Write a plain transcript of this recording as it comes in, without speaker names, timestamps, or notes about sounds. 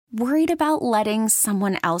Worried about letting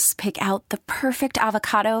someone else pick out the perfect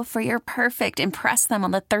avocado for your perfect impress them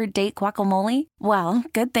on the third date guacamole? Well,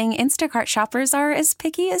 good thing Instacart shoppers are as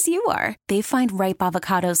picky as you are. They find ripe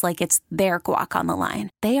avocados like it's their guac on the line.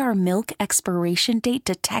 They are milk expiration date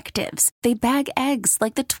detectives. They bag eggs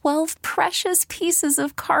like the 12 precious pieces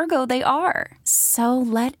of cargo they are. So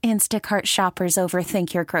let Instacart shoppers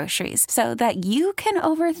overthink your groceries so that you can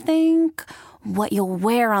overthink what you'll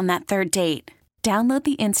wear on that third date. Download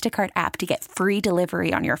the Instacart app to get free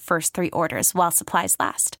delivery on your first 3 orders while supplies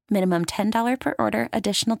last. Minimum $10 per order.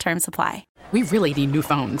 Additional terms apply. We really need new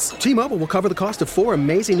phones. T-Mobile will cover the cost of 4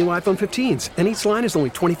 amazing new iPhone 15s, and each line is only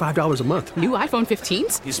 $25 a month. New iPhone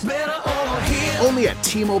 15s? It's better over here. Only at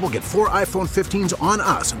T-Mobile, get 4 iPhone 15s on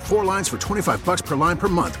us and 4 lines for $25 per line per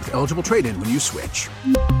month with eligible trade-in when you switch.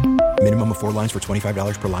 Minimum of 4 lines for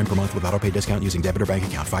 $25 per line per month with autopay discount using debit or bank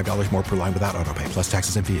account. $5 more per line without autopay, plus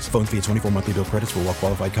taxes and fees. Phone fee at 24 monthly bill credits for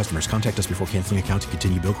well-qualified customers. Contact us before canceling account to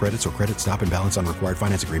continue bill credits or credit stop and balance on required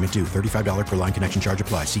finance agreement due. $35 per line connection charge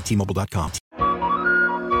applies. See T-Mobile.com.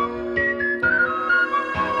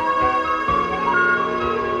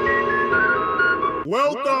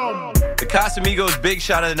 Welcome! The Casamigos Big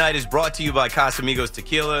Shot of the Night is brought to you by Casamigos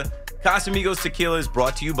Tequila. Casamigos Tequila is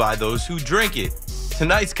brought to you by those who drink it.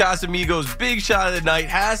 Tonight's Casamigos Big Shot of the Night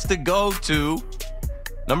has to go to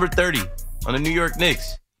number 30 on the New York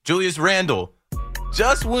Knicks, Julius Randle.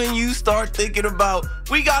 Just when you start thinking about,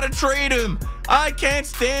 we got to trade him. I can't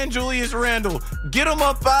stand Julius Randle. Get him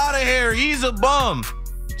up out of here. He's a bum.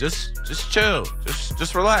 Just chill.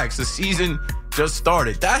 Just relax. The season just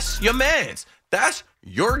started. That's your man's. That's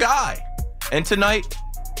your guy. And tonight,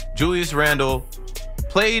 Julius Randle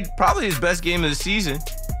played probably his best game of the season.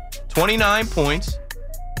 29 points,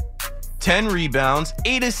 10 rebounds,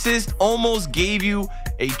 8 assists, almost gave you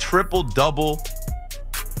a triple-double.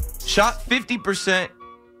 Shot 50%,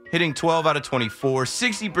 hitting 12 out of 24,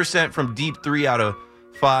 60% from deep 3 out of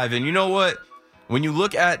 5. And you know what? When you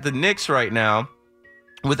look at the Knicks right now,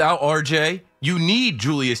 without RJ, you need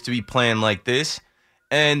Julius to be playing like this.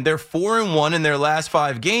 And they're 4-1 in their last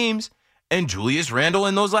 5 games. And Julius Randle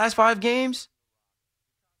in those last 5 games,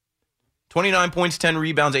 29 points, 10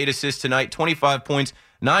 rebounds, 8 assists tonight. 25 points,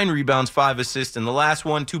 9 rebounds, 5 assists. In the last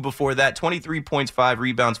one, 2 before that, 23 points, 5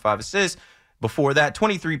 rebounds, 5 assists. Before that,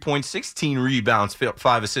 23 points, 16 rebounds,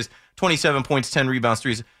 5 assists. 27 points, 10 rebounds,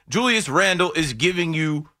 3 assists. Julius Randle is giving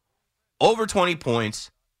you over 20 points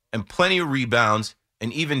and plenty of rebounds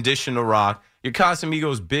and even dishing the rock. Your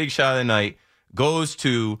Casamigos Big Shot of the Night goes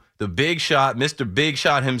to the Big Shot, Mr. Big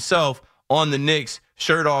Shot himself on the Knicks,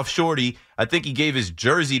 shirt off shorty. I think he gave his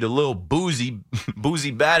jersey to Lil Boozy.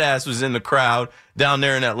 Boozy Badass was in the crowd down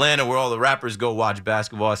there in Atlanta where all the rappers go watch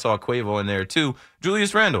basketball. I saw Quavo in there too.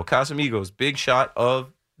 Julius Randle, Casamigos, Big Shot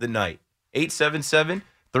of the Night.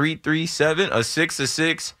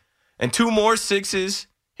 877-337-666. And 2 more 6s.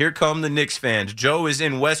 Here come the Knicks fans. Joe is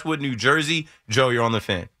in Westwood, New Jersey. Joe, you're on the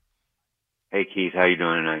fan. Hey, Keith. How you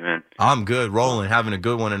doing tonight, man? I'm good. Rolling. Having a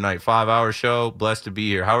good one tonight. 5-hour show. Blessed to be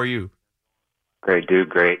here. How are you? Great, dude.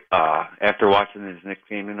 Great. After watching this Knicks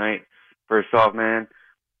game tonight, first off, man,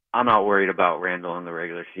 I'm not worried about Randle in the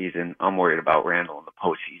regular season. I'm worried about Randle in the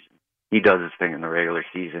postseason. He does his thing in the regular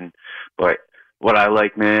season. But what I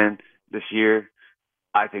like, man, this year,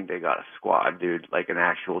 I think they got a squad, dude, like an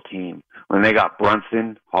actual team. When they got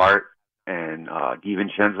Brunson, Hart, and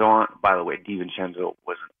DiVincenzo on. By the way, DiVincenzo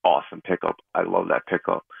was an awesome pickup. I love that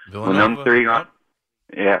pickup. When them three on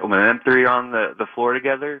the floor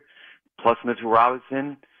together, plus Mitchell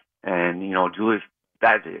Robinson and Julius,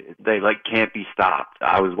 they can't be stopped.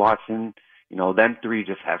 I was watching, them three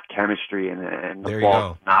just have chemistry and the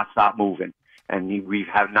ball not stop moving. And we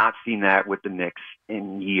have not seen that with the Knicks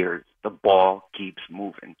in years. The ball keeps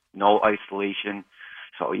moving, no isolation.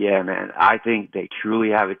 So, yeah, man, I think they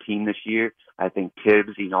truly have a team this year. I think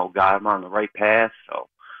Tibbs, got them on the right path. So,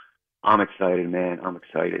 I'm excited, man. I'm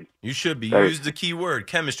excited. You should be. Use the key word,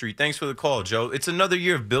 chemistry. Thanks for the call, Joe. It's another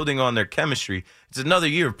year of building on their chemistry. It's another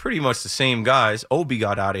year of pretty much the same guys. Obi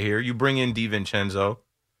got out of here. You bring in DiVincenzo,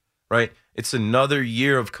 right? It's another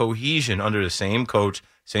year of cohesion under the same coach,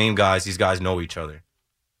 same guys. These guys know each other.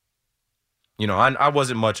 I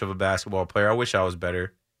wasn't much of a basketball player. I wish I was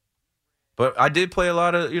better. But I did play a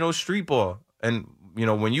lot of, street ball. And,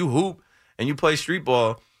 when you hoop and you play street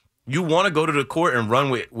ball, you want to go to the court and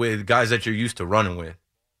run with guys that you're used to running with.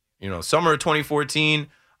 Summer of 2014,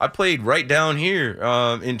 I played right down here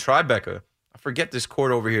in Tribeca. I forget this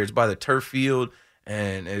court over here. It's by the turf field,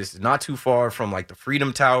 and it's not too far from, the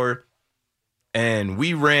Freedom Tower. And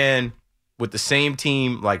we ran with the same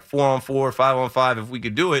team, 4-on-4, 5-on-5, if we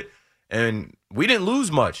could do it. And we didn't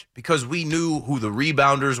lose much because we knew who the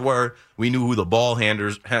rebounders were. We knew who the ball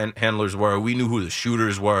handlers were. We knew who the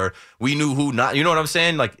shooters were. We knew who not. You know what I'm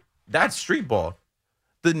saying? Like, that's street ball.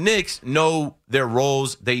 The Knicks know their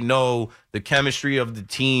roles. They know the chemistry of the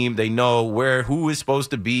team. They know who is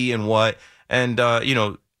supposed to be and what. And,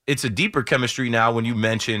 it's a deeper chemistry now when you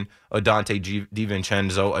mention a Dante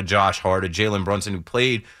DiVincenzo, a Josh Hart, a Jalen Brunson who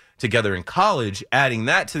played together in college, adding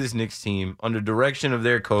that to this Knicks team under direction of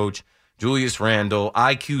their coach, Julius Randle,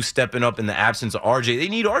 IQ stepping up in the absence of RJ. They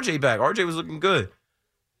need RJ back. RJ was looking good.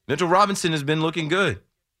 Mitchell Robinson has been looking good.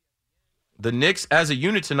 The Knicks, as a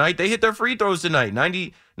unit tonight, they hit their free throws tonight,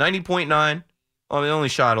 90.9. Oh, they only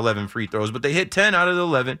shot 11 free throws, but they hit 10 out of the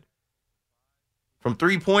 11. From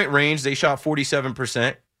three-point range, they shot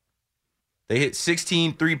 47%. They hit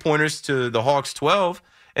 16 three-pointers to the Hawks' 12,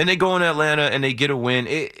 and they go in Atlanta and they get a win.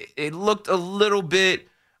 It looked a little bit,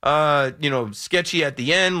 sketchy at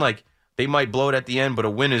the end, like they might blow it at the end, but a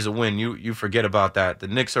win is a win. You forget about that. The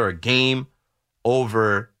Knicks are a game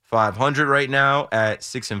over 500 right now at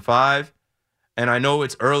 6-5. And I know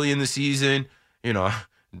it's early in the season,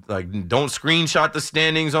 like don't screenshot the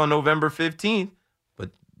standings on November 15th, but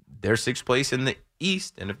they're sixth place in the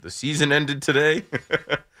East. And if the season ended today,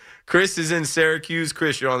 Chris is in Syracuse.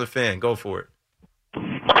 Chris, you're on the Fan. Go for it.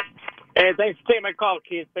 Hey, thanks for taking my call,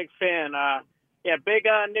 Keith. Big fan. Big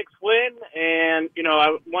Knicks win. And,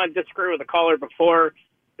 I want to disagree with the caller before.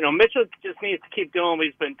 Mitchell just needs to keep doing what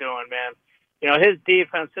he's been doing, man. His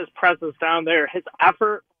defense, his presence down there, his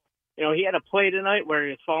effort. He had a play tonight where he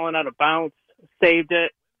was falling out of bounds, saved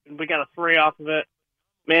it, and we got a 3 off of it.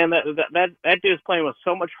 Man, that dude's playing with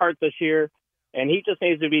so much heart this year, and he just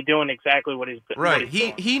needs to be doing exactly what he's been doing. Right.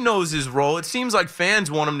 He knows his role. It seems like fans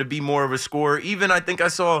want him to be more of a scorer. Even I think I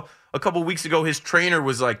saw a couple weeks ago his trainer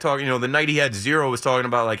was like talking, the night he had 0 was talking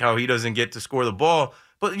about like how he doesn't get to score the ball.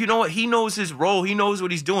 But you know what? He knows his role. He knows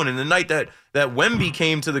what he's doing. And the night that Wemby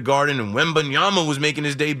came to the Garden and Wembanyama was making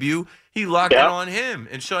his debut, he locked it on him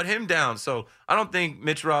and shut him down. So I don't think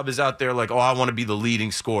Mitch Rob is out there like, I want to be the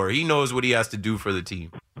leading scorer. He knows what he has to do for the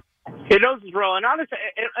team. He knows his role. And honestly,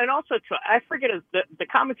 and also, I forget the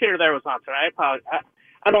commentator there was on tonight. I apologize.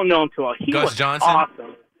 I don't know him too well. He was Johnson?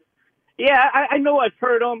 Awesome. Yeah, I know I've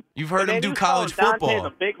heard him. You've heard him do college football. Dante,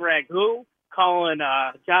 the big ragu. Calling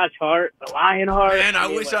Josh Hart, the Lionheart. Man, I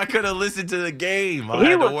wish I could have listened to the game.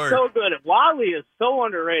 He was so good. Wally is so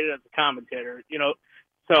underrated as a commentator,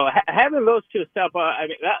 So having those two step up, I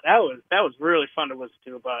mean, that was really fun to listen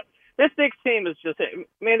to. But this Knicks team is just,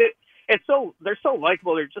 man, they're so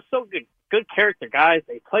likable. They're just so good character guys.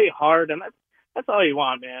 They play hard, and that's all you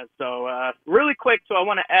want, man. So really quick, so I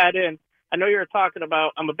want to add in. I know you were talking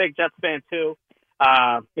about. I'm a big Jets fan too.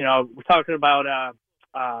 We're talking about.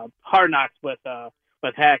 Hard Knocks with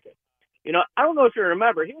Hackett. I don't know if you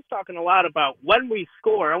remember, he was talking a lot about when we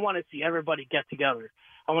score, I want to see everybody get together.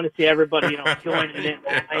 I want to see everybody, joining in.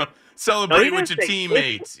 Celebrate with your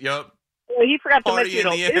teammates. Yep. He forgot to Party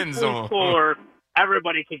mention, in the end zone. If we score,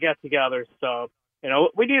 everybody can get together. So,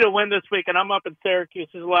 we need a win this week, and I'm up in Syracuse.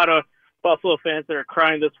 There's a lot of Buffalo fans that are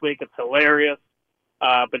crying this week. It's hilarious.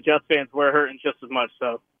 But Jets fans, we're hurting just as much.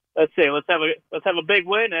 So let's have a big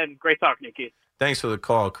win, and great talking to you, Keith. Thanks for the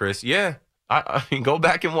call, Chris. Yeah, I mean, go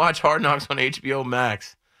back and watch Hard Knocks on HBO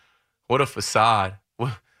Max. What a facade.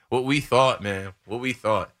 What we thought, man. What we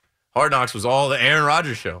thought. Hard Knocks was all the Aaron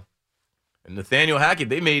Rodgers show. And Nathaniel Hackett,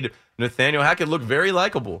 they made Nathaniel Hackett look very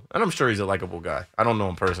likable. And I'm sure he's a likable guy. I don't know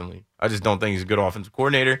him personally. I just don't think he's a good offensive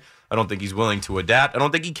coordinator. I don't think he's willing to adapt. I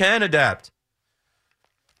don't think he can adapt.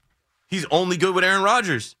 He's only good with Aaron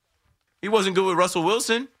Rodgers. He wasn't good with Russell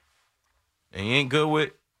Wilson. And he ain't good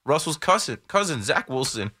with Russell's cousin, Zach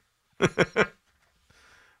Wilson.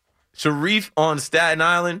 Sharif on Staten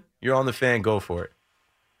Island. You're on the Fan. Go for it.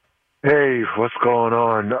 Hey, what's going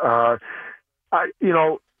on? I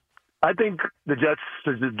think the Jets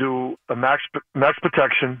should do a max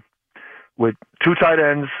protection with 2 tight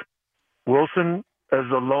ends, Wilson as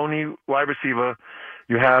the lonely wide receiver.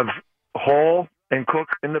 You have Hall and Cook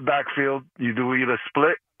in the backfield. You do either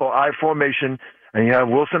split or I formation, and you have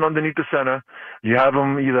Wilson underneath the center. You have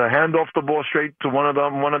them either hand off the ball straight to one of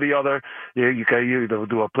them, one or the other. You can either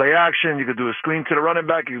do a play action. You could do a screen to the running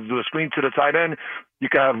back. You could do a screen to the tight end. You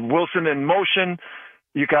can have Wilson in motion.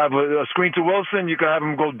 You can have a screen to Wilson. You can have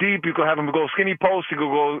him go deep. You can have him go skinny post. You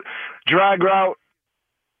could go drag route.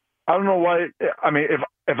 I don't know why. I mean,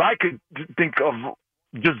 if I could think of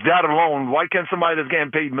just that alone, why can't somebody that's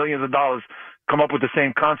getting paid millions of dollars come up with the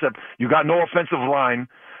same concept? You got no offensive line,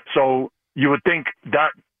 so you would think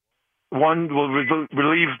that one will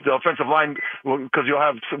relieve the offensive line because you'll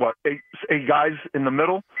have, eight guys in the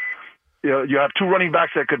middle. You have 2 running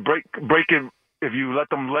backs that could break it if you let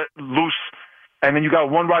them let loose, and then you got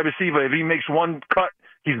one wide receiver. If he makes one cut,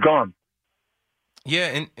 he's gone.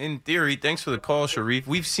 Yeah, in theory, thanks for the call, Sharif.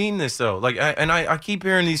 We've seen this, though. I keep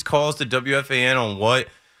hearing these calls to WFAN on what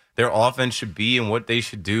their offense should be and what they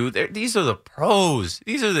should do. These are the pros.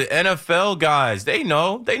 These are the NFL guys. They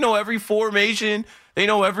know every formation. They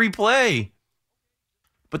know every play.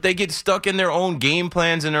 But they get stuck in their own game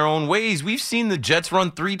plans and their own ways. We've seen the Jets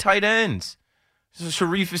run 3 tight ends. So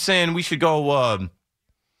Sharif is saying we should go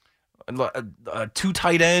 2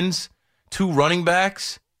 tight ends, 2 running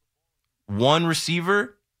backs, 1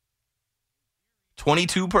 receiver,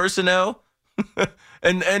 22 personnel,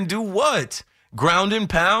 and do what? Ground and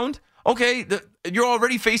pound? Okay, you're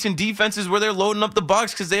already facing defenses where they're loading up the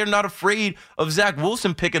box because they're not afraid of Zach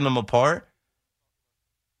Wilson picking them apart.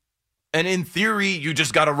 And in theory, you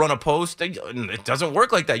just got to run a post. It doesn't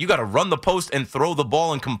work like that. You got to run the post and throw the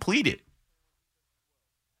ball and complete it.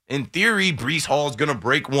 In theory, Breece Hall's going to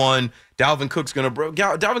break one. Dalvin Cook's going to break.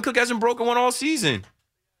 Dalvin Cook hasn't broken one all season.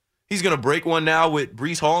 He's going to break one now with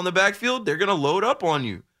Breece Hall in the backfield. They're going to load up on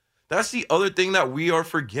you. That's the other thing that we are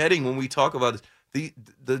forgetting when we talk about this.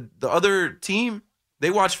 The other team, they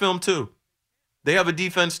watch film too. They have a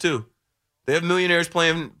defense too. They have millionaires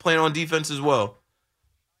playing on defense as well.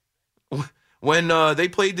 When they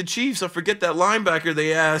played the Chiefs, I forget that linebacker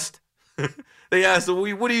they asked. They asked,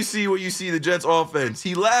 what do you see when you see the Jets offense?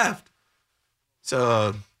 He laughed. It's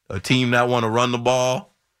a team that want to run the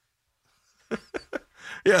ball.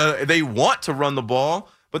 Yeah, they want to run the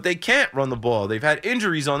ball, but they can't run the ball. They've had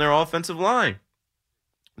injuries on their offensive line.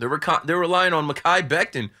 They're relying on Mekhi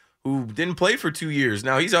Becton, who didn't play for 2 years.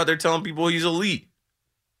 Now he's out there telling people he's elite.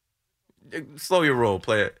 Slow your roll,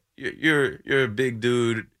 player. You're a big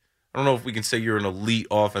dude. I don't know if we can say you're an elite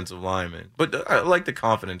offensive lineman, but I like the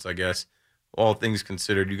confidence, I guess. All things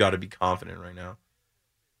considered, you got to be confident right now.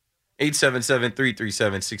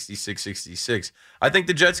 877-337-6666. I think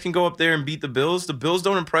the Jets can go up there and beat the Bills. The Bills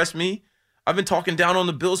don't impress me. I've been talking down on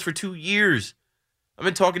the Bills for 2 years. I've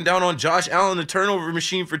been talking down on Josh Allen, the turnover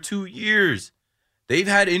machine, for 2 years. They've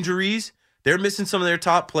had injuries. They're missing some of their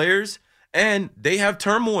top players, and they have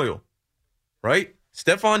turmoil, right?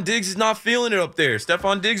 Stephon Diggs is not feeling it up there.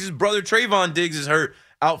 Stephon Diggs' brother, Trayvon Diggs, is hurt,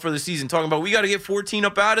 out for the season, talking about we got to get 14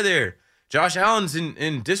 up out of there. Josh Allen's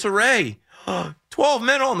in disarray. 12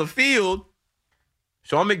 men on the field.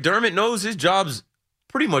 Sean McDermott knows his job's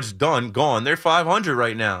pretty much done, gone. They're 500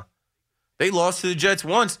 right now. They lost to the Jets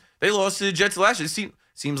once. They lost to the Jets last year.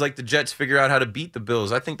 Seems like the Jets figure out how to beat the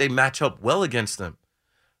Bills. I think they match up well against them.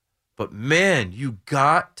 But, man, you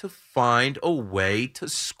got to find a way to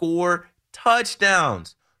score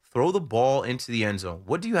touchdowns. Throw the ball into the end zone.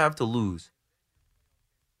 What do you have to lose?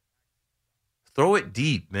 Throw it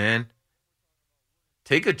deep, man.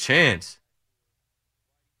 Take a chance.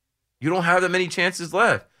 You don't have that many chances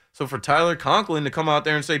left. So for Tyler Conklin to come out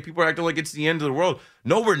there and say people are acting like it's the end of the world.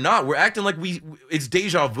 No, we're not. We're acting like it's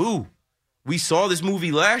deja vu. We saw this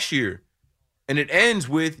movie last year. And it ends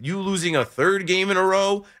with you losing a 3rd game in a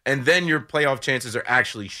row, and then your playoff chances are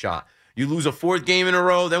actually shot. You lose a 4th game in a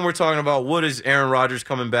row, then we're talking about what is Aaron Rodgers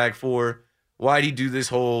coming back for? Why'd he do this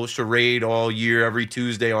whole charade all year, every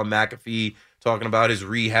Tuesday on McAfee, talking about his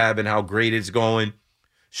rehab and how great it's going?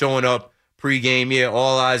 Showing up pregame, yeah,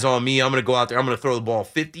 all eyes on me. I'm going to go out there. I'm going to throw the ball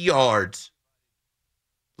 50 yards.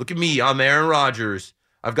 Look at me. I'm Aaron Rodgers.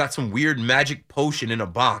 I've got some weird magic potion in a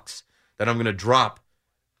box that I'm going to drop,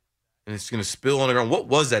 and it's going to spill on the ground. What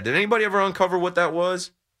was that? Did anybody ever uncover what that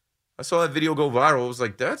was? I saw that video go viral. I was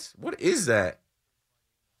like, what is that?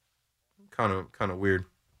 Kind of weird.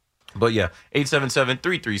 But yeah,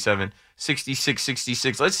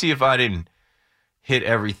 877-337-6666. Let's see if I didn't hit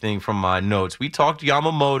everything from my notes. We talked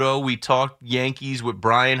Yamamoto. We talked Yankees with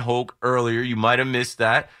Brian Hoke earlier. You might have missed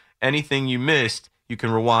that. Anything you missed, you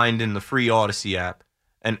can rewind in the free Odyssey app.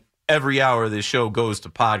 And every hour of this show goes to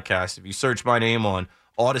podcast. If you search my name on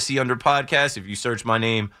Odyssey under podcast, if you search my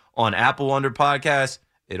name on Apple under podcast,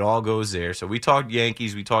 it all goes there. So we talked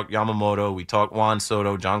Yankees. We talked Yamamoto. We talked Juan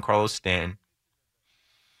Soto, Giancarlo Stanton.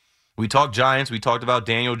 We talked Giants. We talked about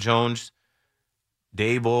Daniel Jones,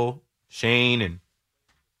 Dable, Shane, and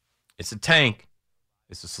it's a tank.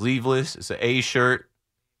 It's a sleeveless. It's an A shirt.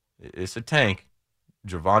 It's a tank.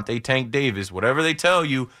 Gervonta Tank Davis, whatever they tell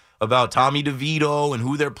you about Tommy DeVito and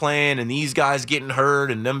who they're playing and these guys getting hurt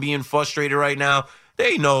and them being frustrated right now,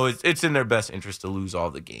 they know it's in their best interest to lose all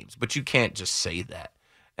the games. But you can't just say that.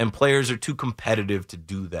 And players are too competitive to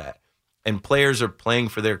do that. And players are playing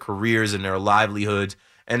for their careers and their livelihoods.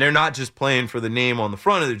 And they're not just playing for the name on the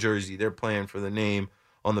front of the jersey. They're playing for the name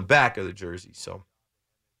on the back of the jersey. So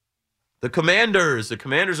the Commanders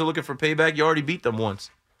are looking for payback. You already beat them once.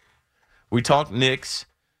 We talked Knicks,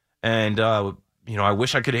 and I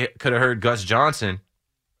wish I could have heard Gus Johnson.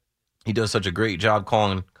 He does such a great job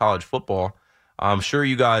calling college football. I'm sure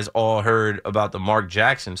you guys all heard about the Mark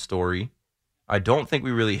Jackson story. I don't think we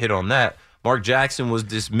really hit on that. Mark Jackson was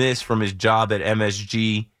dismissed from his job at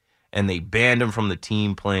MSG, and they banned him from the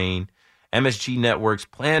team plane. MSG Networks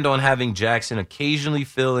planned on having Jackson occasionally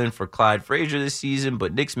fill in for Clyde Frazier this season,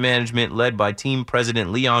 but Knicks management, led by team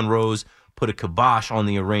president Leon Rose, put a kibosh on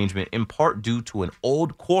the arrangement, in part due to an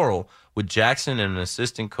old quarrel with Jackson and an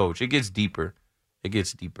assistant coach. It gets deeper.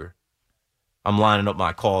 I'm lining up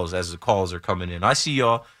my calls as the calls are coming in. I see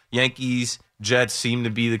y'all. Yankees, Jets seem to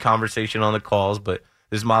be the conversation on the calls, but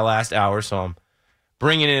this is my last hour, so I'm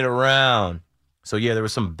bringing it around. So, yeah, there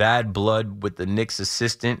was some bad blood with the Knicks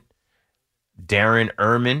assistant, Darren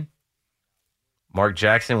Erman. Mark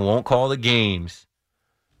Jackson won't call the games.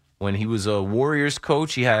 When he was a Warriors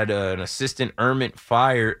coach, he had an assistant Erman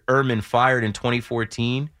fired in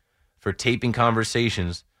 2014 for taping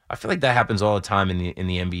conversations. I feel like that happens all the time in the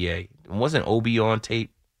NBA. Wasn't Obi on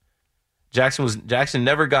tape? Jackson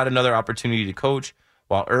never got another opportunity to coach,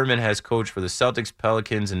 while Erman has coached for the Celtics,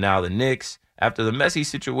 Pelicans, and now the Knicks. After the messy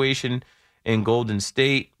situation in Golden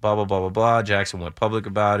State, blah, blah, blah, blah, blah, Jackson went public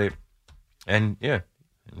about it. And, yeah,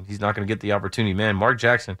 he's not going to get the opportunity. Man, Mark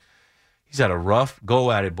Jackson, he's had a rough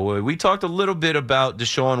go at it, boy. We talked a little bit about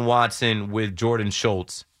Deshaun Watson with Jordan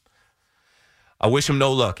Schultz. I wish him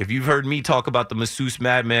no luck. If you've heard me talk about the masseuse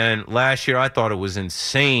madman last year, I thought it was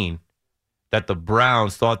insane that the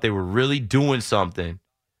Browns thought they were really doing something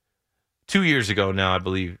 2 years ago now, I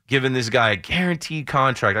believe, giving this guy a guaranteed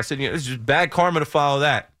contract. I said, it's just bad karma to follow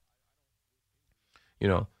that.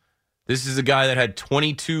 This is a guy that had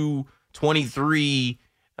 22, 23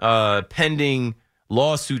 pending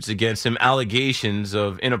lawsuits against him, allegations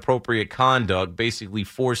of inappropriate conduct, basically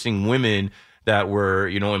forcing women that were,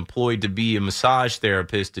 employed to be a massage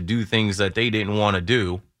therapist to do things that they didn't want to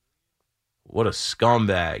do. What a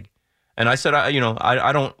scumbag. And I said,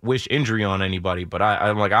 I don't wish injury on anybody, but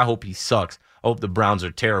I'm like, I hope he sucks. I hope the Browns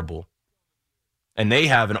are terrible. And they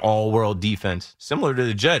have an all-world defense, similar to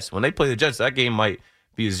the Jets. When they play the Jets, that game might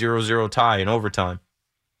be a 0-0 tie in overtime.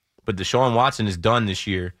 But Deshaun Watson is done this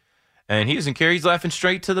year, and he doesn't care. He's laughing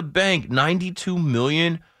straight to the bank. $92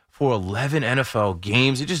 million for 11 NFL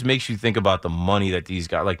games. It just makes you think about the money that these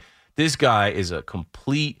guys, like, this guy is a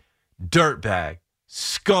complete dirtbag,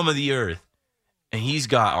 scum of the earth. And he's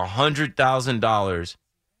got $100,000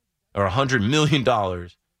 or $100 million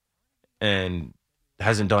and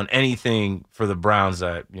hasn't done anything for the Browns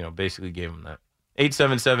that, basically gave him that.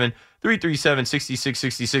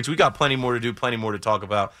 877-337-6666. We got plenty more to do, plenty more to talk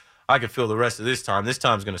about. I can feel the rest of this time. This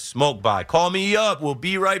time's going to smoke by. Call me up. We'll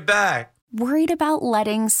be right back. Worried about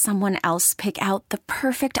letting someone else pick out the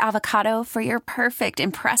perfect avocado for your perfect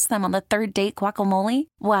impress them on the third date guacamole?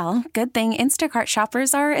 Well, good thing Instacart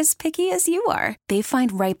shoppers are as picky as you are. They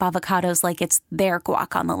find ripe avocados like it's their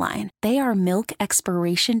guac on the line. They are milk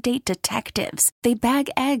expiration date detectives. They bag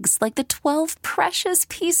eggs like the 12 precious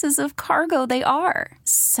pieces of cargo they are.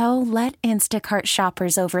 So let Instacart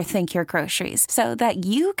shoppers overthink your groceries so that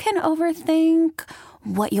you can overthink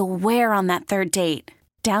what you'll wear on that third date.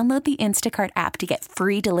 Download the Instacart app to get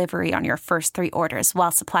free delivery on your first 3 orders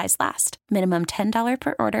while supplies last. Minimum $10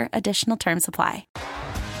 per order. Additional terms apply.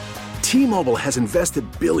 T-Mobile has invested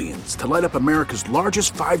billions to light up America's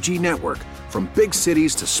largest 5G network, from big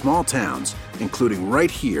cities to small towns, including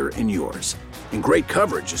right here in yours. And great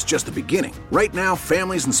coverage is just the beginning. Right now,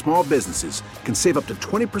 families and small businesses can save up to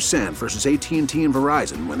 20% versus AT&T and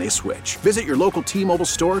Verizon when they switch. Visit your local T-Mobile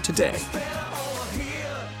store today.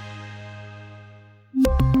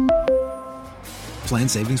 Plan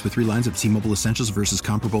savings with 3 lines of T-Mobile Essentials versus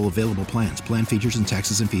comparable available plans. Plan features and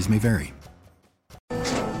taxes and fees may vary.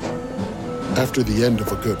 After the end of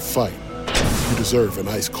a good fight, you deserve an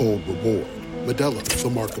ice-cold reward. Modelo is the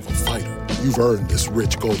mark of a fighter. You've earned this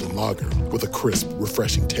rich golden lager with a crisp,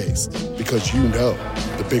 refreshing taste. Because you know,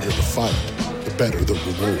 the bigger the fight, the better the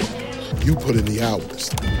reward. You put in the hours,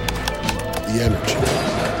 the energy,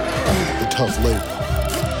 the tough labor.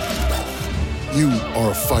 You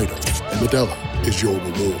are a fighter, and Modelo is your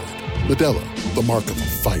reward. Modelo, the mark of a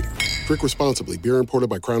fighter. Drink responsibly. Beer imported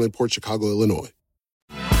by Crown Imports, Chicago, Illinois.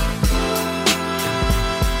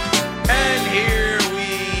 And here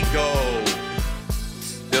we go.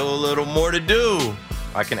 Still a little more to do.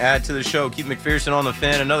 I can add to the show. Keith McPherson on the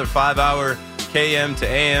Fan. Another 5-hour KM to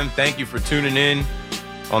AM. Thank you for tuning in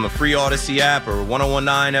on the free Odyssey app or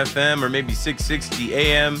 101.9 FM or maybe 660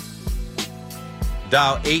 AM.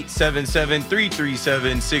 Dial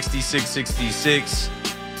 877-337-6666.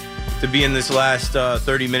 to be in this last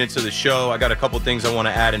 30 minutes of the show. I got a couple things I want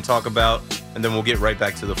to add and talk about, and then we'll get right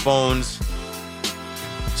back to the phones.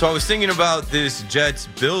 So I was thinking about this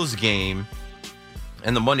Jets-Bills game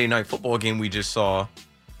and the Monday Night Football game we just saw,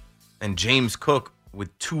 and James Cook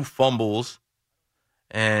with 2 fumbles,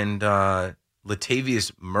 and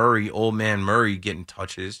Latavius Murray, old man Murray, getting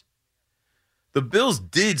touches. The Bills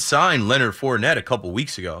did sign Leonard Fournette a couple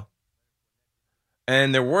weeks ago,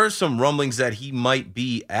 and there were some rumblings that he might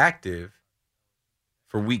be active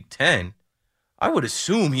for Week 10. I would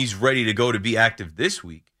assume he's ready to go to be active this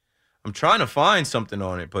week. I'm trying to find something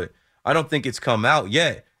on it, but I don't think it's come out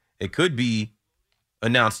yet. It could be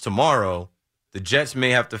announced tomorrow. The Jets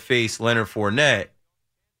may have to face Leonard Fournette,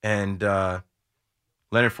 and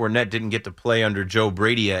Leonard Fournette didn't get to play under Joe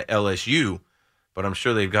Brady at LSU, but I'm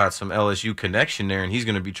sure they've got some LSU connection there, and he's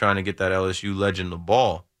going to be trying to get that LSU legend the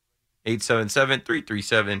ball.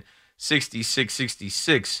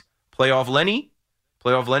 877-337-6666. Playoff Lenny?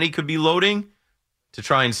 Playoff Lenny could be loading to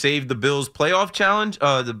try and save the Bills' playoff challenge,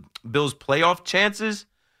 the Bills' playoff chances.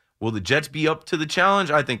 Will the Jets be up to the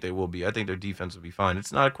challenge? I think they will be. I think their defense will be fine.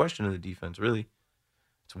 It's not a question of the defense, really.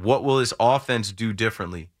 It's what will this offense do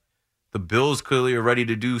differently? The Bills clearly are ready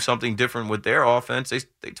to do something different with their offense.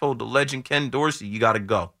 They told the legend Ken Dorsey, you got to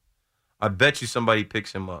go. I bet you somebody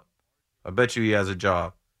picks him up. I bet you he has a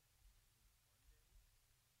job.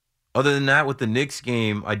 Other than that, with the Knicks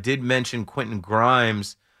game, I did mention Quentin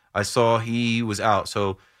Grimes. I saw he was out.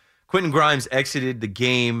 So Quentin Grimes exited the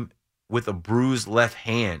game with a bruised left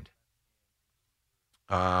hand.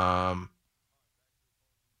 Got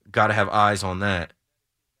to have eyes on that.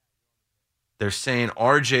 They're saying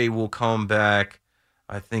RJ will come back,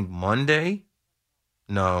 I think, Monday.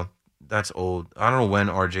 No, that's old. I don't know when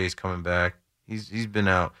RJ's coming back. He's been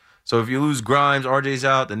out. So if you lose Grimes, RJ's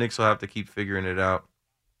out, the Knicks will have to keep figuring it out.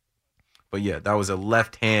 But, yeah, that was a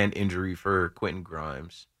left hand injury for Quentin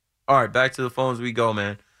Grimes. All right, back to the phones we go,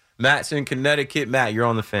 man. Matt's in Connecticut. Matt, you're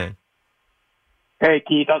on the fan. Hey,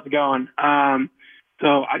 Keith, how's it going?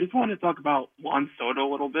 So I just wanted to talk about Juan Soto a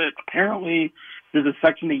little bit. Apparently, there's a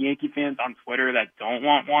section of Yankee fans on Twitter that don't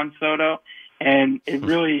want Juan Soto, and it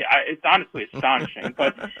really, it's honestly astonishing.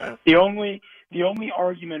 But the only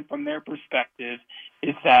argument from their perspective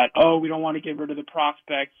is that, we don't want to get rid of the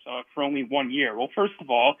prospects for only 1 year. Well, first of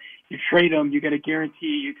all, you trade them, you get a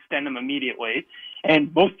guarantee, you extend them immediately,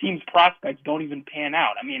 and most teams' prospects don't even pan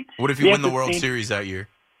out. I mean, what if you win the World Series that year?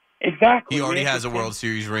 Exactly. He already has a World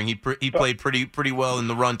Series ring. He played pretty well in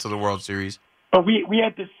the run to the World Series. But we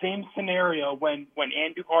had the same scenario when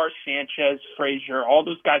Andujar, Sanchez, Frazier, all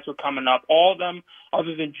those guys were coming up. All of them,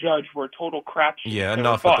 other than Judge, were total crapshoot. Yeah,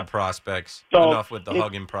 enough with the prospects. So enough with the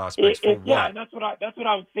hugging prospects. For what? Yeah, that's what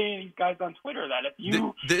I was saying to these guys on Twitter, that if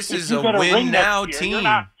you this is a win now team.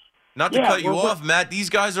 Not to cut you off, Matt. These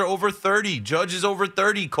guys are over 30. Judge is over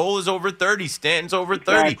 30. Cole is over 30. Stanton's over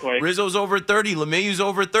 30. Exactly. Rizzo's over 30. LeMayu's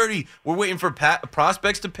over 30. We're waiting for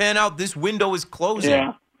prospects to pan out. This window is closing.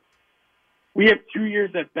 Yeah. We have 2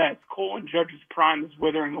 years at best. Cole and Judge's prime is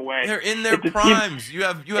withering away. They're in their primes. You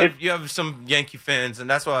have some Yankee fans, and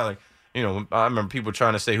that's why I remember people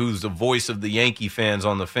trying to say who's the voice of the Yankee fans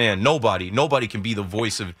on the fan. Nobody can be the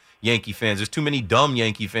voice of Yankee fans. There's too many dumb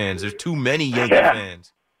Yankee fans. There's too many Yankee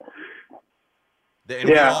fans. And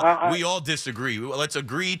we all disagree. Let's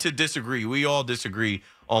agree to disagree. We all disagree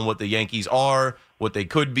on what the Yankees are, what they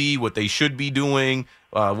could be, what they should be doing,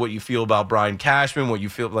 what you feel about Brian Cashman, what you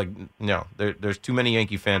feel like. No, there's too many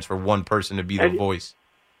Yankee fans for one person to be the voice.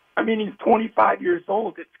 I mean, he's 25 years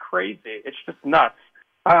old. It's crazy. It's just nuts.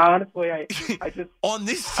 Honestly, I just on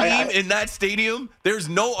this team in that stadium, there's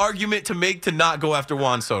no argument to make to not go after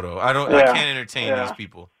Juan Soto. I can't entertain these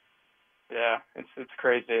people. Yeah, it's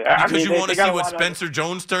crazy. Because you want to see what Spencer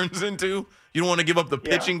Jones turns into? You don't want to give up the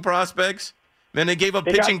pitching prospects? Man, they gave up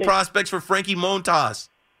pitching prospects for Frankie Montas.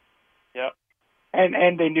 Yep.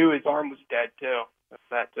 And they knew his arm was dead, too. That's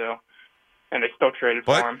that, too. And they still traded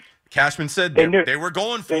for him. Cashman said they were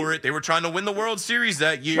going for it. They were trying to win the World Series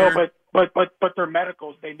that year. No, but their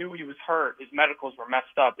medicals, they knew he was hurt. His medicals were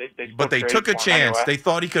messed up. They took a chance. Anyway. They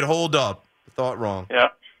thought he could hold up. They thought wrong.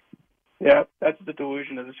 Yeah, that's the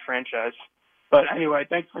delusion of this franchise. But anyway,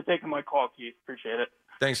 thanks for taking my call, Keith. Appreciate it.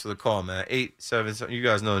 Thanks for the call, man. 877. You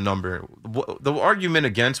guys know the number. The argument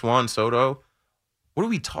against Juan Soto, what are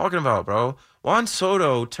we talking about, bro? Juan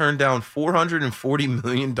Soto turned down $440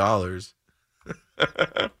 million.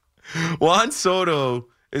 Juan Soto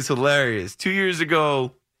is hilarious. 2 years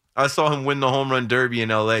ago, I saw him win the home run derby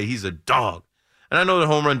in L.A. He's a dog. And I know the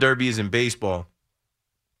home run derby is in baseball,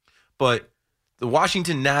 but the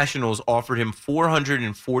Washington Nationals offered him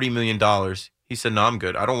 $440 million. He said, "No, I'm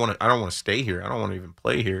good. I don't want to stay here. I don't want to even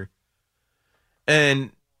play here."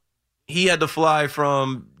 And he had to fly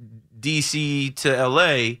from D.C. to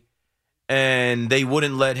L.A., and they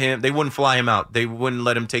wouldn't fly him out. They wouldn't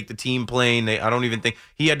let him take the team plane. I don't even think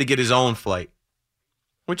he had to get his own flight,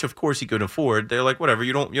 which of course he could afford. They're like, whatever,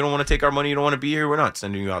 you don't want to take our money, you don't want to be here, we're not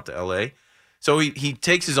sending you out to L.A. So he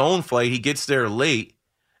takes his own flight, he gets there late,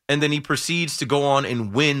 and then he proceeds to go on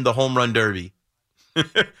and win the home run derby.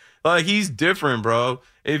 Like, he's different, bro.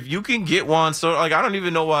 If you can get Juan Soto, like, I don't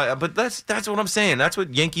even know why, but that's what I'm saying. That's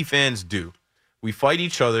what Yankee fans do. We fight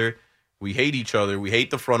each other. We hate each other. We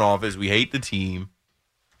hate the front office. We hate the team.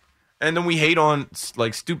 And then we hate on,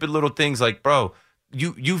 like, stupid little things like, bro,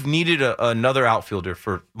 you've needed another outfielder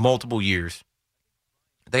for multiple years.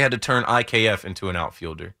 They had to turn IKF into an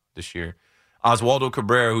outfielder this year. Oswaldo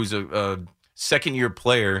Cabrera, who's a second-year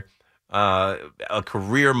player, a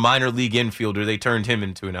career minor league infielder, they turned him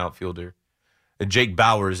into an outfielder. Jake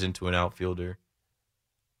Bauers into an outfielder.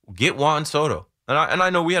 Get Juan Soto. And I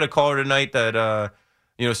know we had a caller tonight that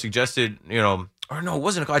suggested, or no, it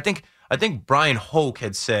wasn't a call. I think Brian Hoke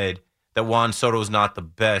had said that Juan Soto is not the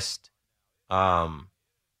best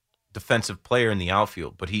defensive player in the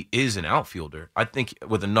outfield, but he is an outfielder. I think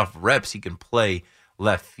with enough reps, he can play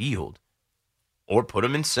left field or put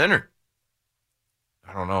him in center.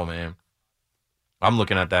 I don't know, man. I'm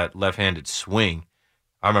looking at that left-handed swing.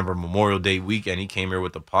 I remember Memorial Day weekend, he came here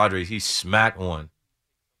with the Padres. He smacked one.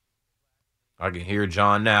 I can hear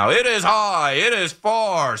John now. It is high. It is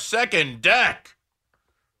far. Second deck.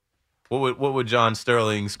 What would John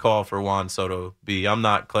Sterling's call for Juan Soto be? I'm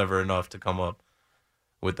not clever enough to come up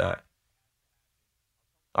with that.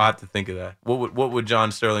 I'll have to think of that. What would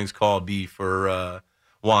John Sterling's call be for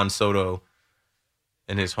Juan Soto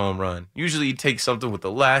and his home run? Usually he takes something with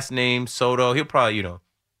the last name, Soto. He'll probably,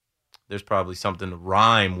 there's probably something to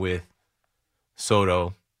rhyme with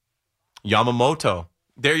Soto. Yamamoto.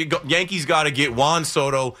 There you go. Yankees got to get Juan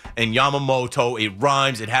Soto and Yamamoto. It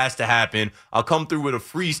rhymes. It has to happen. I'll come through with a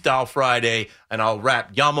freestyle Friday, and I'll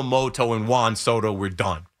rap Yamamoto and Juan Soto. We're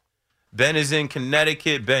done. Ben is in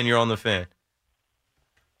Connecticut. Ben, you're on the Fan.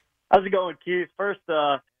 How's it going, Keith? First,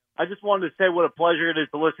 I just wanted to say what a pleasure it is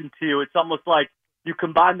to listen to you. It's almost like you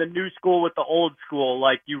combine the new school with the old school.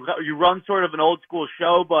 Like you run sort of an old school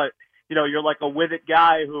show, but you're like a with it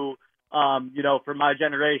guy who, for my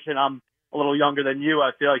generation, I'm a little younger than you.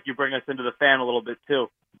 I feel like you bring us into the Fan a little bit too.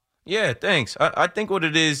 Yeah, thanks. I think what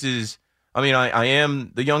it is, I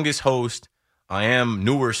am the youngest host. I am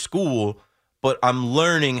newer school, but I'm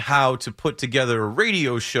learning how to put together a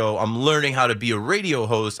radio show. I'm learning how to be a radio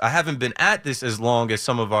host. I haven't been at this as long as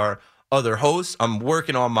some of our other hosts. I'm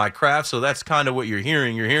working on my craft, so that's kind of what you're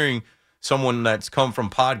hearing. You're hearing someone that's come from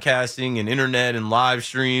podcasting and internet and live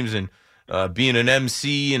streams and being an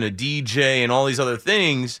MC and a DJ and all these other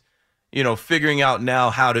things, figuring out now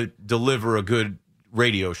how to deliver a good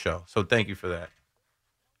radio show. So thank you for that.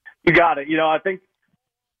 You got it. I think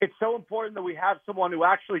it's so important that we have someone who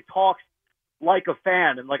actually talks like a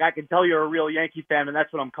fan. And like, I can tell you're a real Yankee fan, and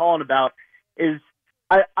that's what I'm calling about, is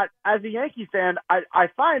I as a Yankee fan, I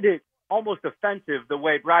find it almost offensive the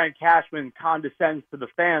way Brian Cashman condescends to the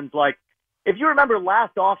fans. Like, if you remember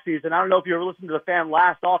last offseason, I don't know if you ever listened to the Fan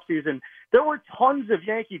last offseason, there were tons of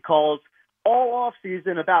Yankee calls all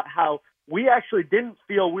offseason about how we actually didn't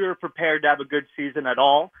feel we were prepared to have a good season at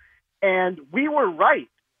all. And we were right.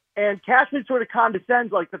 And Cashman sort of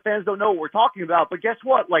condescends like the fans don't know what we're talking about. But guess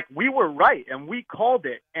what? Like, we were right, and we called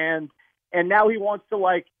it. And now he wants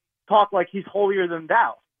to, talk like he's holier than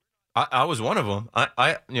thou. I was one of them.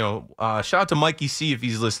 Shout out to Mikey C if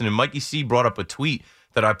he's listening. Mikey C brought up a tweet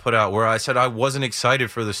that I put out where I said I wasn't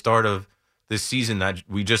excited for the start of this season, that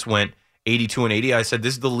we just went 82-80. I said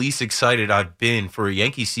this is the least excited I've been for a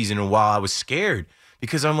Yankee season in a while. I was scared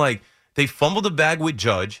because I'm like, they fumbled the bag with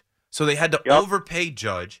Judge, so they had to overpay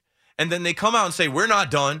Judge, and then they come out and say we're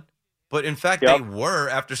not done, but in fact they were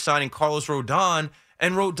after signing Carlos Rodon.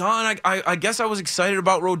 And Rodon, I guess I was excited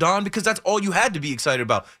about Rodon because that's all you had to be excited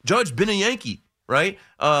about. Judge been a Yankee, right?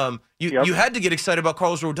 You had to get excited about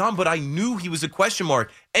Carlos Rodon, but I knew he was a question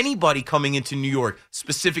mark. Anybody coming into New York,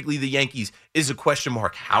 specifically the Yankees, is a question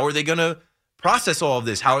mark. How are they going to process all of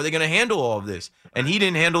this? How are they going to handle all of this? And he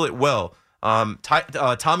didn't handle it well. Tommy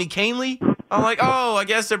Kahnle, I'm like, I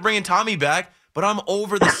guess they're bringing Tommy back, but I'm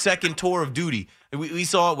over the second tour of duty. We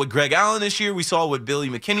saw it with Greg Allen this year. We saw it with Billy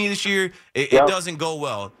McKinney this year. It doesn't go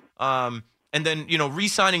well. And then,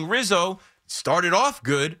 re-signing Rizzo started off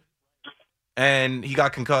good. and he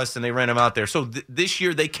got concussed, and they ran him out there. So this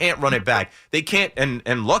year, they can't run it back. They can't,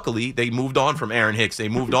 and luckily, they moved on from Aaron Hicks. They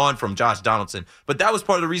moved on from Josh Donaldson. But that was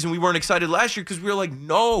part of the reason we weren't excited last year, because we were like,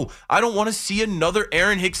 no, I don't want to see another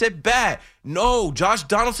Aaron Hicks at bat. No, Josh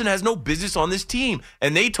Donaldson has no business on this team.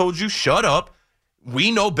 And they told you, shut up.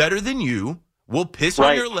 We know better than you. We'll piss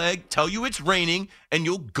on your leg, tell you it's raining, and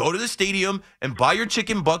you'll go to the stadium and buy your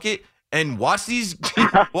chicken bucket and watch these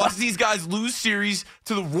guys lose series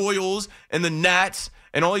to the Royals and the Nats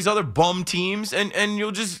and all these other bum teams, and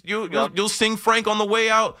you'll sing Frank on the way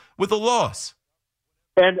out with a loss.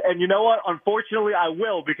 And you know what? Unfortunately, I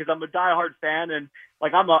will, because I'm a diehard fan, and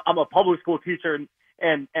like I'm a public school teacher,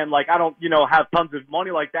 and like I don't have tons of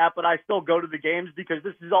money like that, but I still go to the games because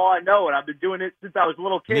this is all I know, and I've been doing it since I was a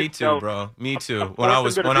little kid. Me too, bro. Me too. When I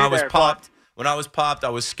was popped, I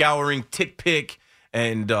was scouring TickPick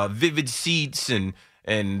and Vivid Seats and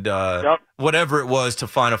whatever it was to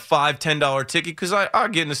find a $5-10 ticket, because I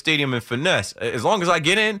get in the stadium and finesse. As long as I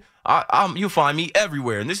get in, you'll find me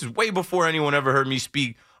everywhere. And this is way before anyone ever heard me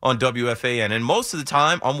speak on WFAN. And most of the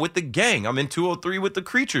time, I'm with the gang. I'm in 203 with the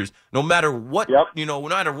Creatures. No matter what, no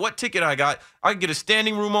matter what ticket I got, I can get a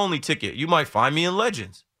standing room only ticket. You might find me in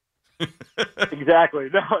Legends. Exactly.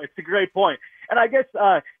 No, it's a great point. And I guess,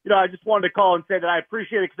 I just wanted to call and say that I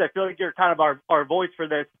appreciate it, because I feel like you're kind of our voice for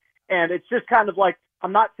this. And it's just kind of like,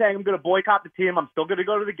 I'm not saying I'm going to boycott the team. I'm still going to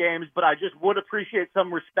go to the games, but I just would appreciate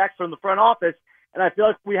some respect from the front office. And I feel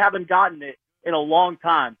like we haven't gotten it in a long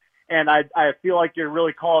time. And I feel like you're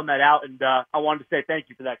really calling that out. And I wanted to say thank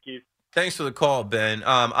you for that, Keith. Thanks for the call, Ben.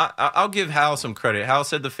 I'll give Hal some credit. Hal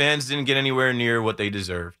said the fans didn't get anywhere near what they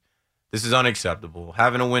deserved. This is unacceptable.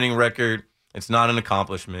 Having a winning record, it's not an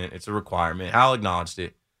accomplishment. It's a requirement. Hal acknowledged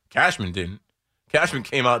it. Cashman didn't. Cashman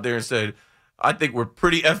came out there and said, I think we're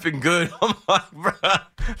pretty effing good. I'm like, bro,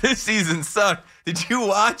 this season sucked. Did you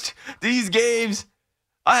watch these games?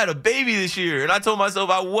 I had a baby this year, and I told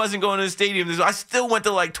myself I wasn't going to the stadium. I still went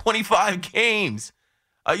to like 25 games.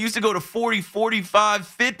 I used to go to 40, 45,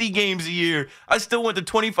 50 games a year. I still went to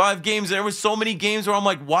 25 games, and there were so many games where I'm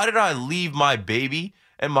like, why did I leave my baby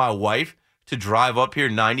and my wife to drive up here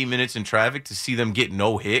 90 minutes in traffic to see them get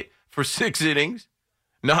no hit for 6 innings?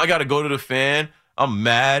 Now I got to go to the fan. I'm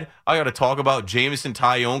mad. I got to talk about Jameson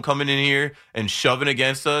Tyone coming in here and shoving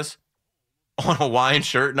against us on Hawaiian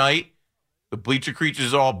shirt night. The Bleacher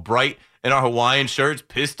Creatures are all bright in our Hawaiian shirts,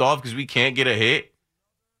 pissed off because we can't get a hit.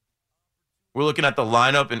 We're looking at the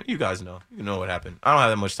lineup, and you guys know. You know what happened. I don't have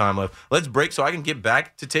that much time left. Let's break so I can get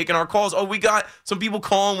back to taking our calls. Oh, we got some people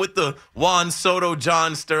calling with the Juan Soto,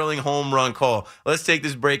 John Sterling home run call. Let's take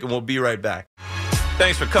this break, and we'll be right back.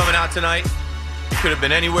 Thanks for coming out tonight. You could have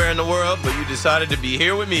been anywhere in the world, but you decided to be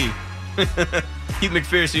here with me. Keith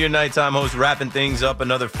McPherson, your nighttime host, wrapping things up.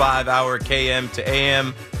 Another 5-hour KM to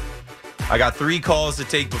AM. I got 3 calls to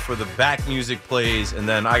take before the back music plays, and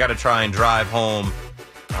then I got to try and drive home.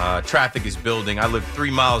 Traffic is building. I live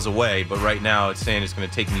 3 miles away, but right now it's saying it's going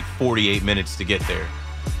to take me 48 minutes to get there.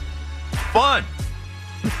 Fun!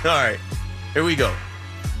 All right, here we go.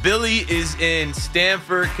 Billy is in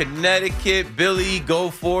Stamford, Connecticut. Billy, go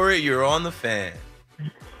for it. You're on the fan.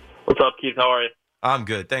 What's up, Keith? How are you? I'm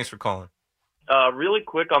good. Thanks for calling. Really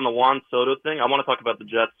quick on the Juan Soto thing. I want to talk about the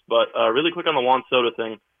Jets, but really quick on the Juan Soto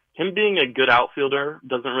thing. Him being a good outfielder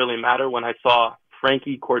doesn't really matter when I saw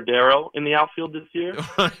Frankie Cordero in the outfield this year.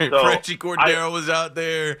 So Frankie Cordero was out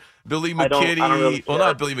there. Billy McKinney. I don't really well,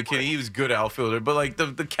 not Billy McKinney. He was a good outfielder. But like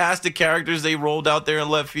the cast of characters they rolled out there in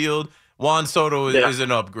left field, Juan Soto is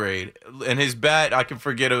an upgrade. And his bat, I can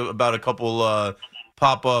forget about a couple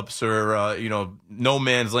pop-ups or, no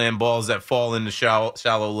man's land balls that fall in the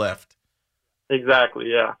shallow left.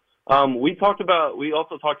 Exactly, yeah. We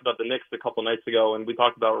also talked about the Knicks a couple nights ago, and we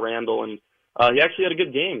talked about Randall, and he actually had a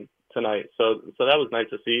good game tonight. So that was nice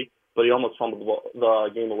to see, but he almost fumbled the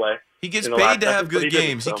game away. He gets paid to have good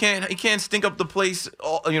games. He can't stink up the place,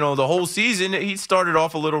 the whole season. He started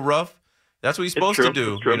off a little rough. That's what he's supposed to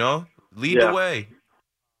do, lead the way.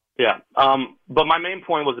 Yeah. But my main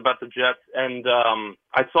point was about the Jets, and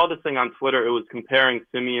I saw this thing on Twitter. It was comparing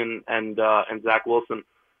Simeon and Zach Wilson,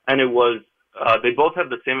 and it was they both have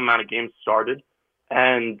the same amount of games started,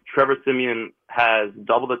 and Trevor Simeon has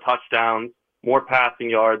double the touchdowns, more passing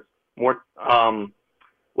yards, more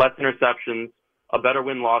less interceptions, a better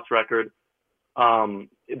win-loss record. The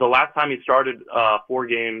last time he started 4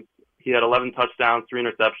 games, he had 11 touchdowns, 3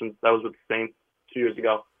 interceptions. That was with the Saints 2 years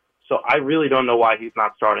ago. So I really don't know why he's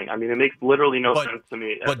not starting. I mean, it makes literally no sense to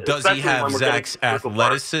me. But does he have Zach's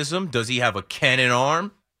athleticism? Does he have a cannon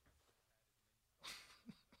arm?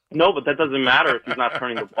 No, but that doesn't matter if he's not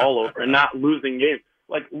turning the ball over and not losing games.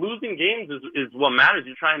 like losing games is what matters.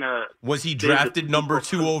 You're trying to. Was he drafted number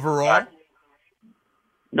 2 overall?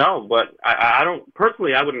 No, but I don't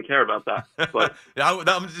personally. I wouldn't care about that. But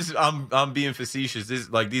I'm being facetious.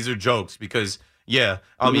 These are jokes because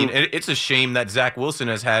I mean it's a shame that Zach Wilson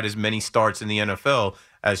has had as many starts in the NFL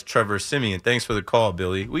as Trevor Siemian. Thanks for the call,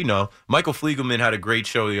 Billy. We know Michael Fliegelman had a great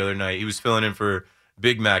show the other night. He was filling in for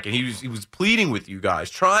Big Mac, and he was pleading with you guys,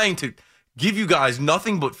 trying to give you guys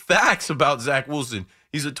nothing but facts about Zach Wilson.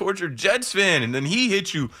 He's a tortured Jets fan, and then he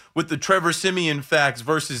hit you with the Trevor Siemian facts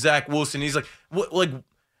versus Zach Wilson. He's like, what? Like,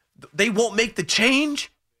 they won't make the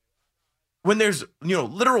change when there's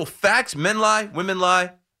literal facts. Men lie, women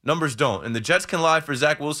lie, numbers don't, and the Jets can lie for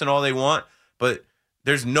Zach Wilson all they want, but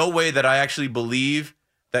there's no way that I actually believe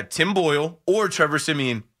that Tim Boyle or Trevor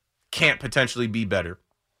Siemian can't potentially be better.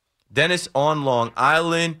 Dennis on Long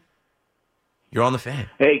Island, you're on the Fan.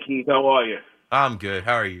 Hey, Keith, how are you? I'm good.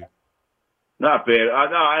 How are you? Not bad.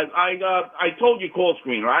 I told you call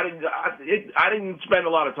screener. I didn't spend a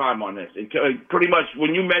lot of time on this. Pretty much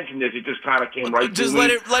when you mentioned this, it just kind of came right. Just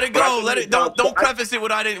let it go. Don't preface it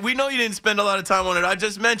with I didn't. We know you didn't spend a lot of time on it. I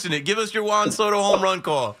just mentioned it. Give us your Juan Soto home run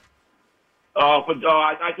call.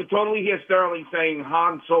 I could totally hear Sterling saying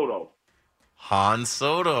Han Soto. Han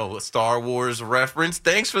Soto, a Star Wars reference.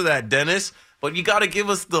 Thanks for that, Dennis. But you got to give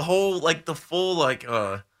us the whole, the full,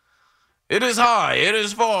 it is high, it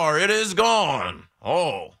is far, it is gone.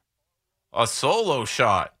 Oh, a solo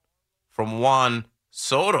shot from Juan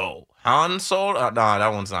Soto. Han Soto? Nah,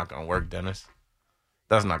 that one's not going to work, Dennis.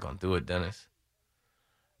 That's not going to do it, Dennis.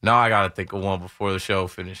 Now I got to think of one before the show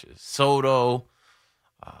finishes. Soto.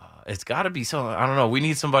 It's got to be something. I don't know. We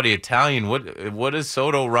need somebody Italian. What does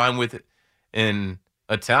Soto rhyme with in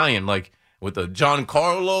Italian? Like with a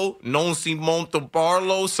Giancarlo, non si monta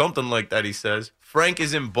parlo, something like that, he says. Frank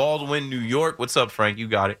is in Baldwin, New York. What's up, Frank? You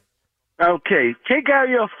got it. Okay. Take out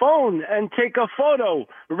your phone and take a photo.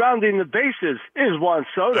 Rounding the bases is Juan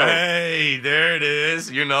Soto. Hey, there it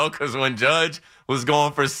is. Because when Judge was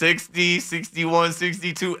going for 60, 61,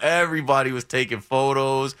 62, everybody was taking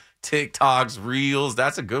photos, TikToks, Reels.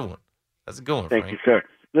 That's a good one. Frank. Thank you, sir.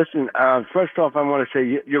 Listen, first off, I want to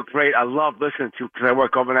say you're great. I love listening to you because I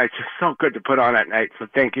work overnight. It's just so good to put on at night, so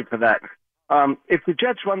thank you for that. If the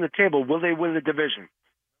Jets run the table, will they win the division?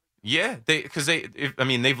 Yeah,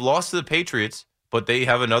 they've lost to the Patriots, but they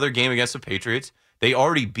have another game against the Patriots. They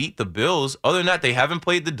already beat the Bills. Other than that, they haven't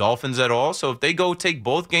played the Dolphins at all. So if they go take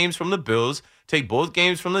both games from the Bills, take both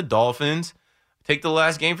games from the Dolphins, take the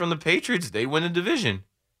last game from the Patriots, they win the division.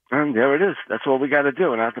 And there it is. That's what we got to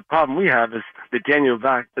do. And the problem we have is the Daniel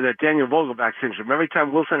Vogelback syndrome. Every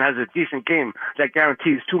time Wilson has a decent game, that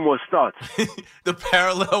guarantees 2 more starts. The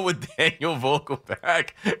parallel with Daniel Vogelback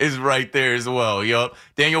is right there as well. Yup.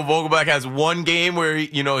 Daniel Vogelback has one game where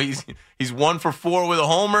he's 1 for 4 with a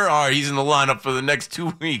homer. All right, he's in the lineup for the next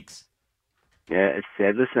 2 weeks. Yeah, it's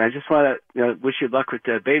sad. Listen, I just want to wish you luck with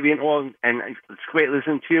the baby and all, and it's great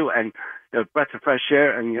listening to you, and breath of fresh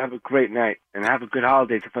air, and you have a great night, and have a good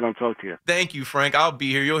holidays if I don't talk to you. Thank you, Frank. I'll be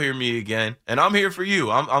here. You'll hear me again, and I'm here for you.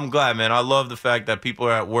 I'm glad, man. I love the fact that people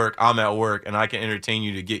are at work, I'm at work, and I can entertain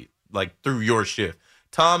you to get through your shift.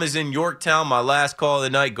 Tom is in Yorktown. My last call of the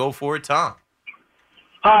night. Go for it, Tom.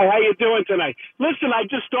 Hi, how you doing tonight? Listen, I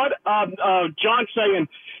just thought John saying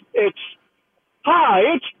it's high,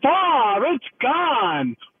 it's far, it's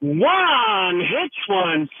gone. Juan hits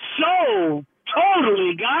one so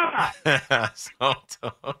totally gone. So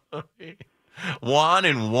totally. Juan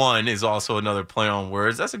and one is also another play on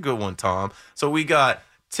words. That's a good one, Tom. So we got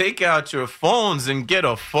take out your phones and get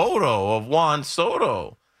a photo of Juan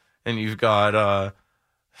Soto. And you've got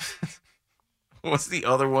what's the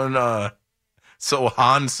other one? So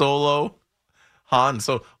Han Solo.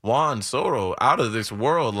 Juan Soto, out of this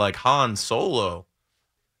world like Han Solo.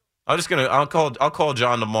 I'll call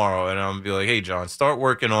John tomorrow and I'm gonna be like, hey John, start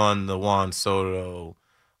working on the Juan Soto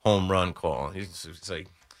home run call. He's like,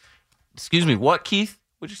 excuse me, what, Keith?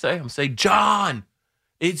 What'd you say? I'm gonna say, John,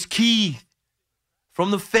 it's Keith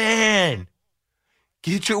from the Fan.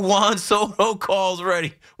 Get your Juan Soto calls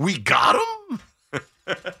ready. We got him?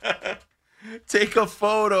 Take a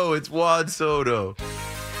photo. It's Juan Soto.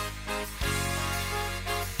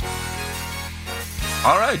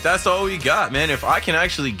 All right, that's all we got, man. If I can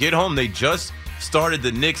actually get home, they just started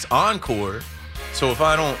the Knicks Encore. So if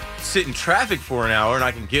I don't sit in traffic for an hour and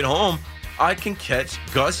I can get home, I can catch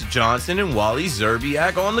Gus Johnson and Wally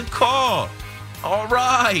Zerbiak on the call. All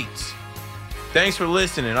right. Thanks for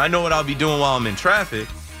listening. I know what I'll be doing while I'm in traffic.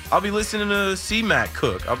 I'll be listening to C-Mac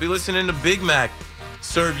cook. I'll be listening to Big Mac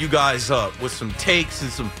serve you guys up with some takes and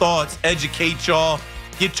some thoughts, educate y'all,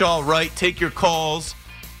 get y'all right, take your calls.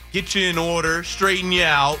 get you in order, straighten you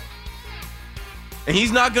out. And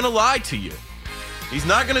he's not going to lie to you. He's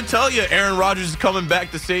not going to tell you Aaron Rodgers is coming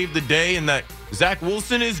back to save the day and that Zach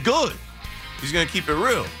Wilson is good. He's going to keep it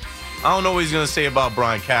real. I don't know what he's going to say about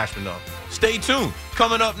Brian Cashman, though. Stay tuned.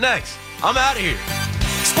 Coming up next. I'm out of here.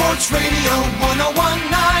 Sports Radio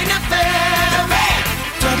 101.9 FM.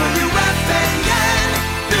 WFAN,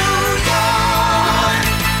 New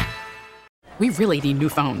York. We really need new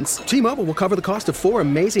phones. T-Mobile will cover the cost of 4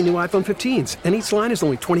 amazing new iPhone 15s, and each line is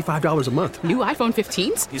only $25 a month. New iPhone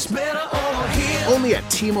 15s? It's better over here. Only at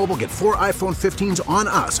T-Mobile, get 4 iPhone 15s on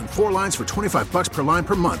us and 4 lines for $25 per line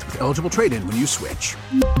per month with eligible trade-in when you switch.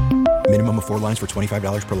 Minimum of 4 lines for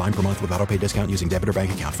 $25 per line per month with auto-pay discount using debit or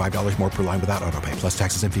bank account. $5 more per line without auto-pay, plus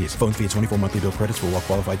taxes and fees. Phone fee at 24 monthly bill credits for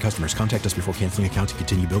well-qualified customers. Contact us before canceling account to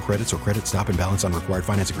continue bill credits or credit stop and balance on required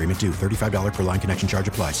finance agreement due. $35 per line connection charge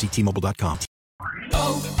applies. See T-Mobile.com.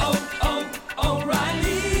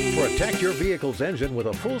 O'Reilly. Protect your vehicle's engine with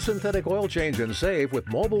a full synthetic oil change and save with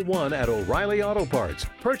Mobile One at O'Reilly Auto Parts.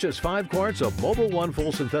 Purchase 5 quarts of Mobile One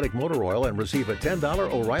full synthetic motor oil and receive a $10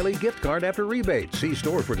 O'Reilly gift card after rebate. See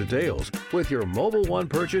store for details. With your Mobile One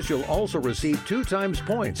purchase, you'll also receive 2 times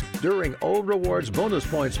points during O Rewards Bonus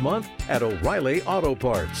Points Month at O'Reilly Auto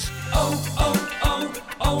Parts.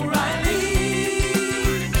 O'Reilly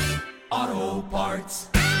Auto Parts.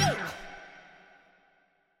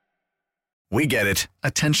 We get it.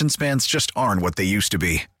 Attention spans just aren't what they used to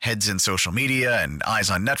be. Heads in social media and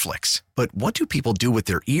eyes on Netflix. But what do people do with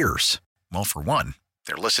their ears? Well, for one,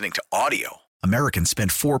 they're listening to audio. Americans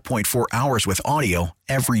spend 4.4 hours with audio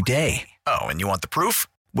every day. Oh, and you want the proof?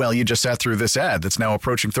 Well, you just sat through this ad that's now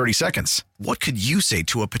approaching 30 seconds. What could you say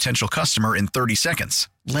to a potential customer in 30 seconds?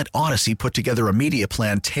 Let Odyssey put together a media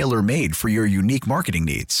plan tailor-made for your unique marketing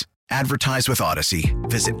needs. Advertise with Odyssey.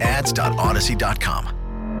 Visit ads.odyssey.com.